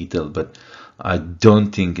more in detail, but I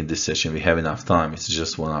don't think in this session we have enough time. It's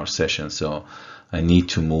just 1 hour session, so I need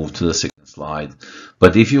to move to the second slide.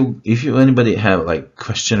 But if anybody have like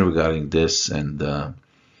question regarding this and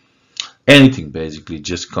anything, basically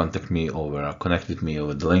just contact me connect with me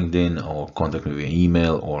over the LinkedIn, or contact me via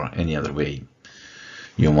email, or any other way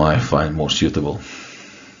you might find more suitable.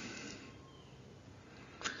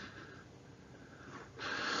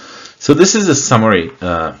 So this is a summary.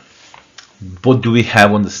 What do we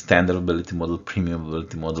have on the standard availability model, premium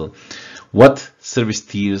availability model, what service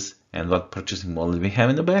tiers and what purchasing model we have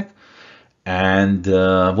in the back, and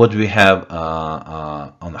what do we have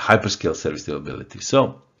on the hyperscale service availability.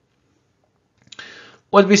 So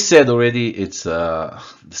what we said already, it's the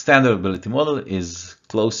standard availability model is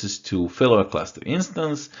closest to failover cluster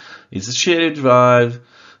instance. It's a shared drive,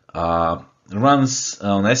 runs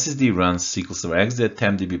on SSD, runs SQL Server Exit,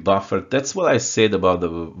 10 buffer. That's what I said about the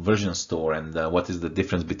version store and what is the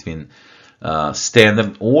difference between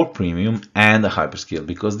standard or premium and the hyperscale,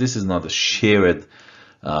 because this is not a shared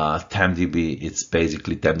 10 it's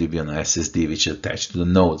basically 10 on the SSD which is attached to the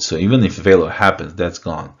node. So even if failover happens, that's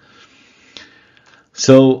gone.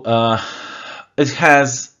 So it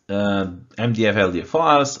has MDF, LDF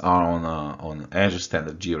files are on Azure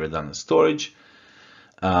standard geo redundant storage.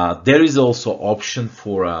 There is also option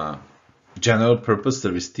for a general purpose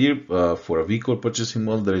service tier for a vCore purchasing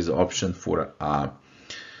model. There is an option for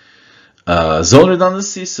zone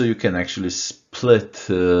redundancy, so you can actually split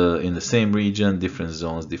in the same region, different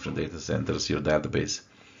zones, different data centers, your database.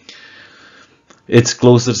 It's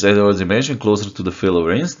closer, as I already mentioned, closer to the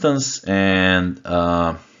failover instance, and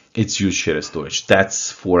it's used shared storage.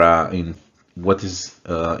 That's for what is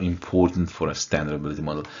important for a standard availability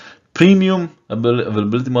model. Premium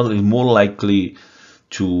availability model is more likely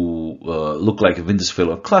to look like a Windows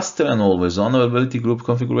failover cluster and always on availability group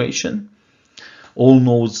configuration. All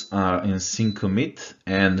nodes are in sync commit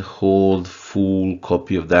and hold full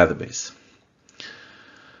copy of database.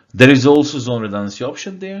 There is also zone redundancy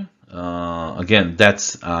option there. Again,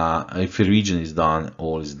 that's if a region is done,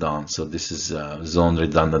 all is done. So this is zone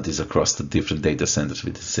redundant is across the different data centers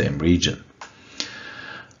with the same region.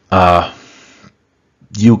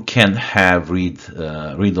 You can have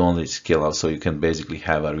read-only scale out, so you can basically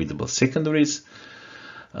have a readable secondaries.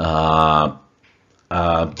 They're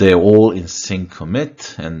all in sync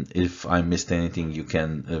commit, and if I missed anything, you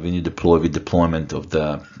can when you deploy with deployment of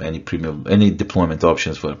any deployment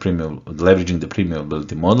options for leveraging the premium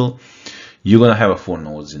availability model, you're gonna have 4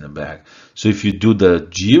 nodes in the back. So if you do the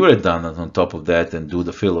geo redundant on top of that and do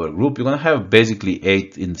the failover group, you're gonna have basically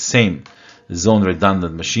 8 in the same zone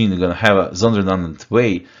redundant machine. You're gonna have a zone redundant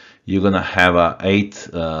way. You're gonna have 8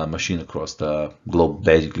 machine across the globe,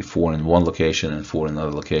 basically 4 in one location and 4 in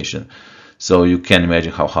another location. So you can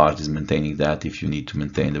imagine how hard it is maintaining that if you need to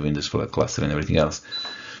maintain the Windows for a cluster and everything else.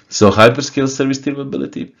 So hyperscale service tier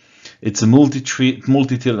availability, it's a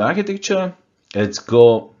multi-tiered architecture. It's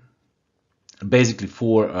go basically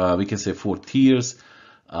 4, we can say 4 tiers.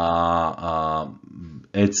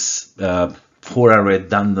 It's for our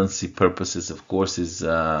redundancy purposes, of course, is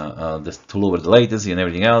to lower the latency and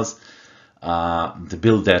everything else, to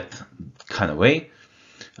build that kind of way.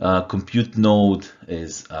 Compute node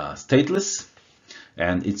is stateless,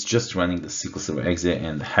 and it's just running the SQL Server Exit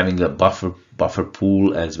and having a buffer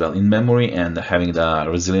pool as well in memory, and having the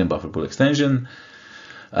resilient buffer pool extension.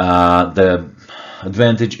 The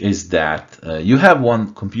advantage is that you have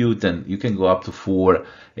one compute and you can go up to 4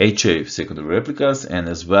 HA secondary replicas, and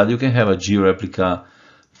as well you can have a geo replica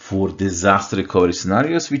for disaster recovery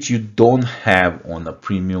scenarios, which you don't have on a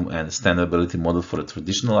premium and standard availability model for a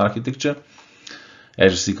traditional architecture.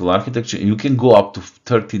 Azure SQL architecture, you can go up to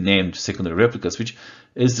 30 named secondary replicas, which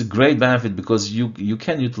is a great benefit because you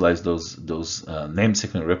can utilize those named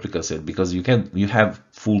secondary replicas because you have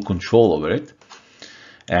full control over it.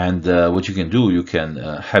 And what you can do, you can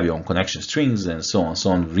have your own connection strings and so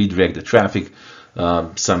on, redirect the traffic.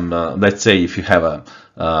 Let's say if you have a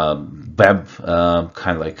web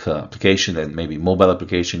kind of like application and maybe mobile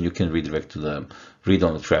application, you can redirect to the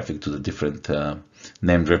read-only traffic to the different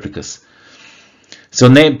named replicas. So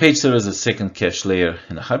named page server is a second cache layer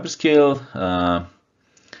in a hyperscale.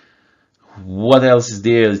 What else is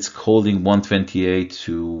there? It's holding 128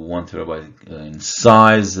 to 1 terabyte in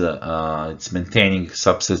size. It's maintaining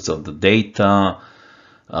subsets of the data.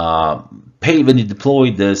 When you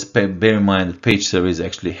deploy this, bear in mind that page servers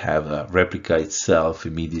actually have a replica itself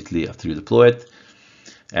immediately after you deploy it,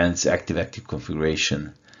 and it's active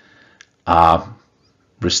configuration.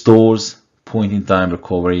 Restores point-in-time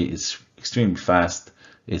recovery is extremely fast.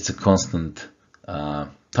 It's a constant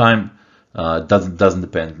time. Doesn't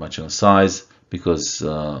depend much on size because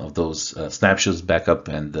of those snapshots, backup,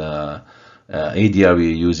 and ADR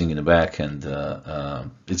we're using in the back, and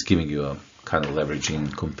it's giving you a kind of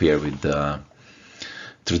leveraging compared with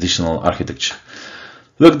traditional architecture.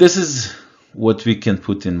 Look, this is what we can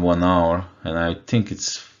put in 1 hour, and I think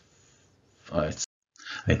it's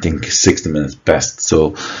I think 60 minutes best.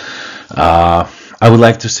 So I would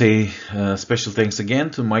like to say special thanks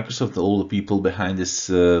again to Microsoft, all the people behind this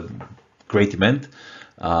great event.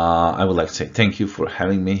 I would like to say thank you for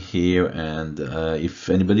having me here, and if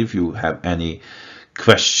anybody of you have any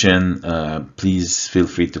question, please feel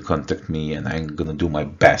free to contact me, and I'm gonna do my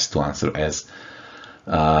best to answer as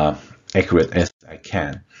accurate as I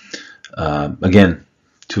can. Again,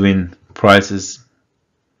 to win prizes,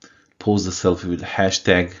 post the selfie with the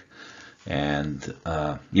hashtag, and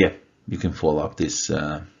yeah, you can follow up these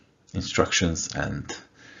instructions, and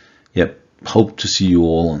yep, hope to see you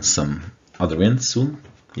all on some other events soon.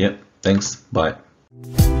 Yep, thanks, bye.